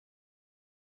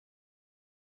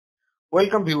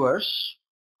Welcome viewers.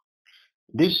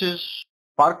 This is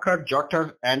Parker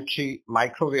Jotter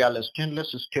Microbial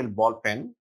stainless steel ball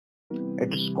pen.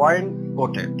 It is coin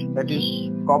coated, that is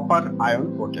copper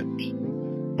ion coated.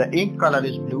 The ink color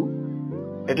is blue.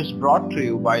 It is brought to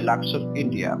you by Luxor,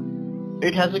 India.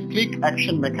 It has a click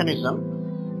action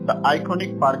mechanism, the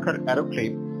iconic Parker arrow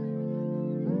clip,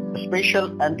 a special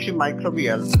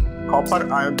antimicrobial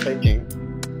copper ion plating,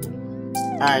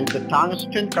 and the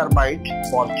tungsten carbide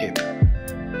ball tip.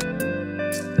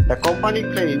 The company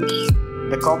claims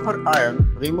the copper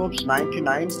ion removes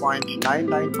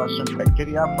 99.99%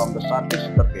 bacteria from the surface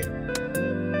of the pen.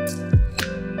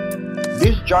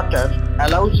 This jotter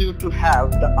allows you to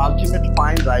have the ultimate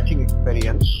fine writing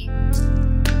experience.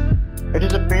 It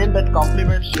is a pen that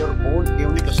complements your own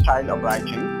unique style of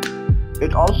writing.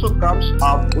 It also comes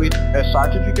up with a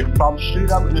certificate from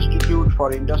Sriram Institute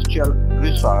for Industrial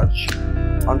Research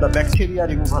on the bacteria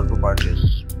removal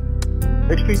properties.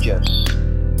 It features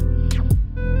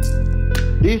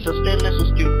this stainless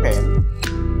steel pen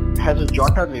has a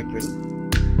jotter refill.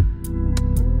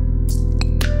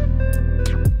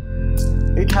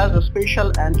 It has a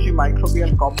special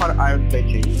antimicrobial copper ion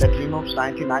plating that removes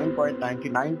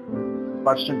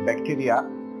 99.99% bacteria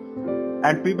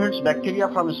and prevents bacteria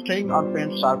from staying on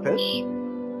pen surface.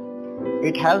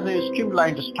 It has a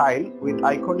streamlined style with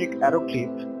iconic arrow clip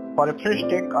for a fresh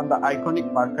take on the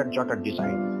iconic Parker Jotter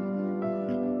design.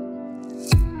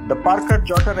 The Parker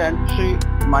Jotter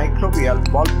Microbial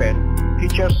ball pen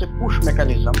features a push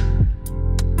mechanism,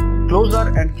 closer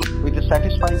and with a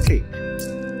satisfying click.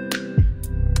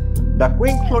 The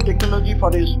quick flow technology for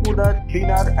a smoother,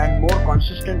 cleaner and more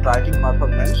consistent writing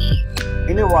performance.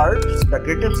 In a word, the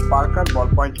greatest Parker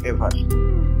ballpoint ever.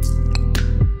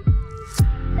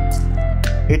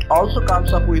 It also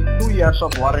comes up with 2 years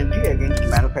of warranty against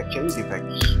manufacturing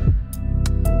defects.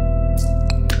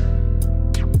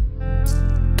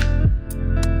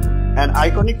 An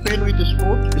iconic pen with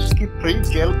smooth, skip-free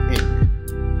gel ink.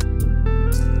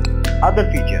 Other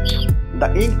features.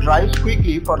 The ink dries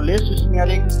quickly for less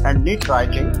smearing and neat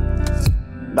writing.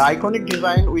 The iconic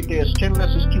design with a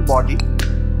stainless steel body,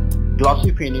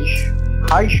 glossy finish,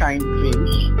 high shine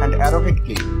trims and arrowhead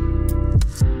clip.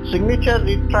 Signature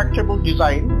retractable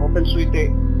design opens with a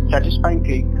satisfying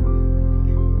click.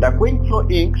 The quick flow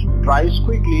ink dries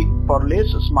quickly for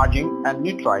less smudging and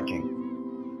neat writing.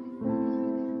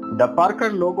 The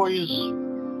Parker logo is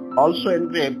also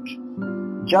engraved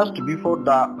just before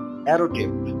the arrow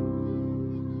tip.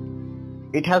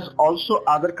 It has also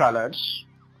other colors.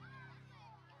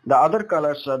 The other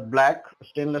colors are black,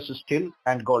 stainless steel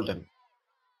and golden.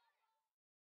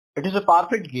 It is a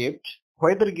perfect gift,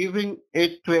 whether giving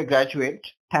it to a graduate,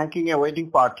 thanking a wedding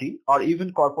party or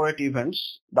even corporate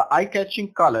events. The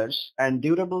eye-catching colors and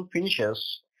durable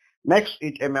finishes makes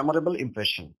it a memorable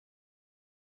impression.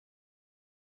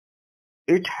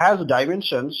 It has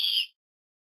dimensions.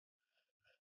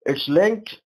 Its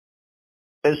length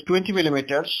is 20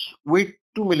 millimeters, width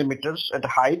 2 millimeters, and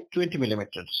height 20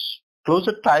 millimeters.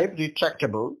 Closet type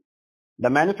retractable. The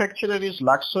manufacturer is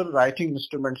Luxor Writing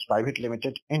Instruments Private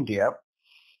Limited, India.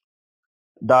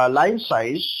 The line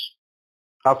size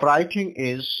of writing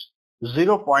is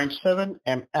 0.7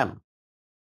 mm.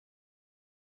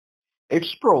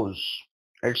 Its pros.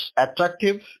 It's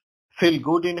attractive, feel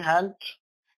good in hand,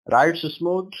 writes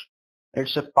smooth.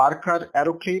 It's a Parker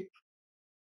arrow clip.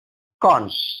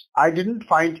 Cons. I didn't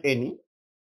find any.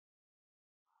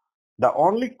 The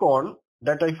only con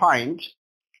that I find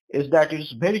is that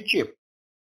it's very cheap.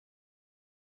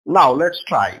 Now let's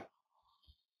try.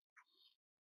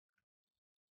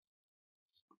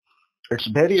 It's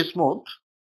very smooth.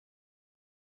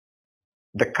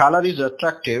 The color is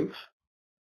attractive.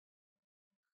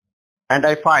 And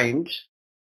I find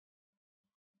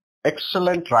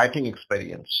excellent writing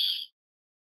experience.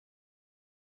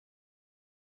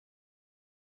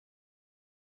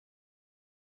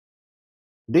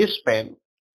 This pen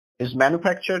is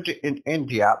manufactured in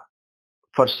India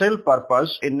for sale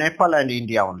purpose in Nepal and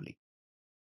India only.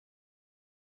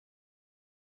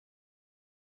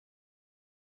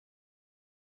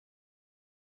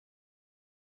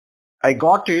 I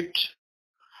got it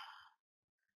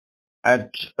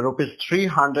at rupees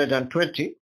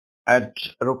 320. At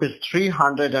rupees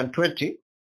 320.